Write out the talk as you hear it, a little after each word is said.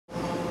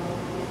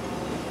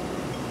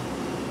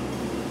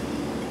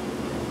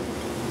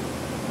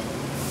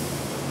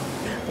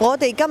我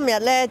哋今日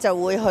咧就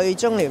會去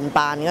中聯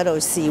辦嗰度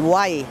示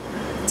威，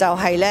就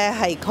係咧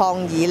係抗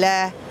議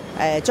咧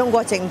中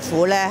國政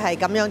府咧係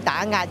咁樣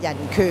打壓人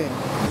權。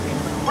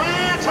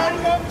Free Chen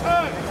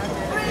Guangcheng!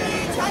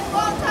 Free Chen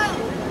Guangcheng!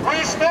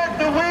 Respect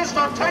the wish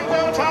of Chen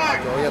Guangcheng!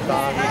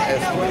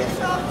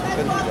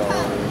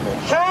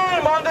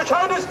 Shame on the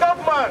Chinese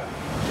government!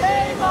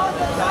 Shame on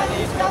the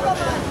Chinese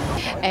government!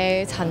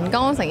 陳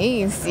光誠呢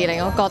件事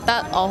令我覺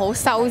得我好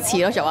羞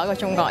恥咯，作為一個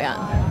中國人，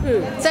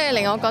即係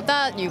令我覺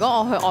得如果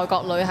我去外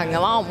國旅行嘅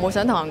話，我唔會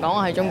想同人講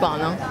我係中國人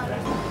咯。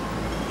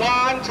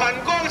還陳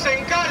光誠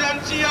家人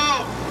自由！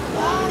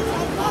還陳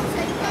光誠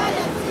家人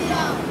自由！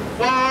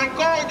還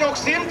郭玉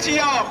閃自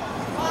由！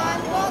還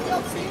郭玉閃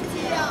自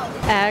由！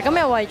今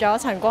日為咗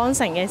陳光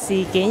誠嘅事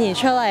件而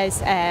出嚟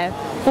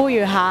呼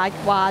籲下，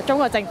話中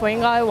國政府應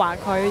該還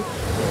佢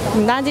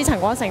唔單止陳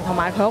光誠同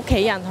埋佢屋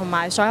企人同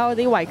埋所有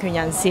啲維權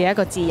人士一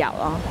個自由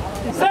咯。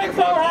釋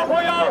放何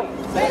培蓉！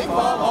釋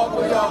放何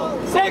培蓉！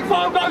釋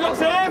放郭玉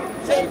閃！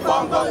釋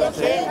放郭玉閃！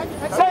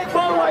釋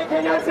放維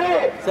權人士！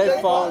釋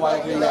放維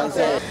權人士！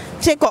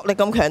即係國力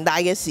咁強大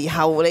嘅時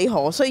候，你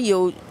何需要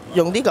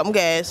用啲咁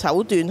嘅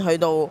手段去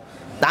到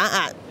打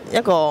壓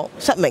一個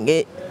失明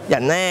嘅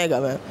人呢？咁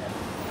樣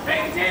停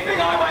止迫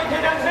害維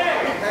權人士！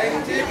停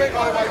止迫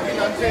害維權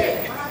人士！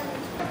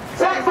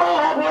釋放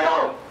何培蓉！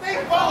釋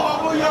放何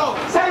培蓉！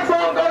釋放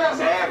郭玉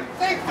閃！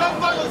釋放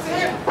郭玉閃！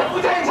保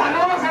證陳光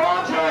誠安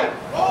全！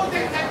保證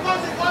陳光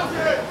誠安全！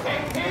停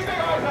止迫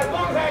害陳光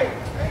誠！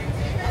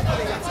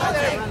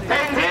停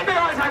止迫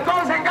害陳光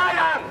誠家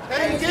人！停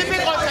止迫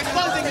害陳光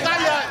誠家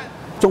人！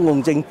中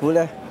共政府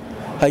咧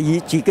係以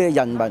自己嘅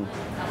人民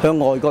向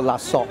外國勒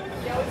索，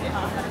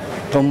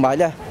同埋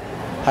咧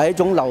係一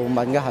種流民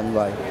嘅行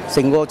為，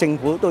成個政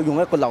府都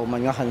用一個流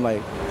民嘅行為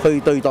去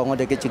對待我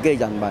哋嘅自己嘅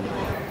人民。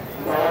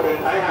我哋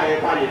睇係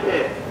發言先，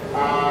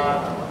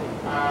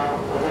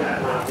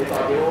你代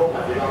表民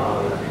主黨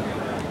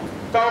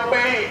就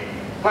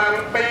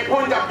被判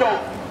入獄，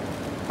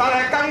但係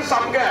更甚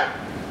嘅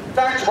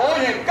就係坐完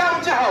監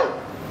之後，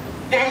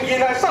仍然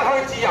係失去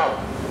自由。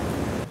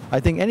I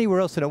think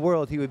anywhere else in the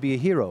world he would be a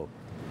hero.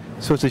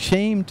 So it's a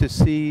shame to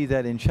see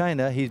that in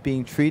China he's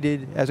being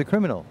treated as a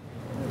criminal.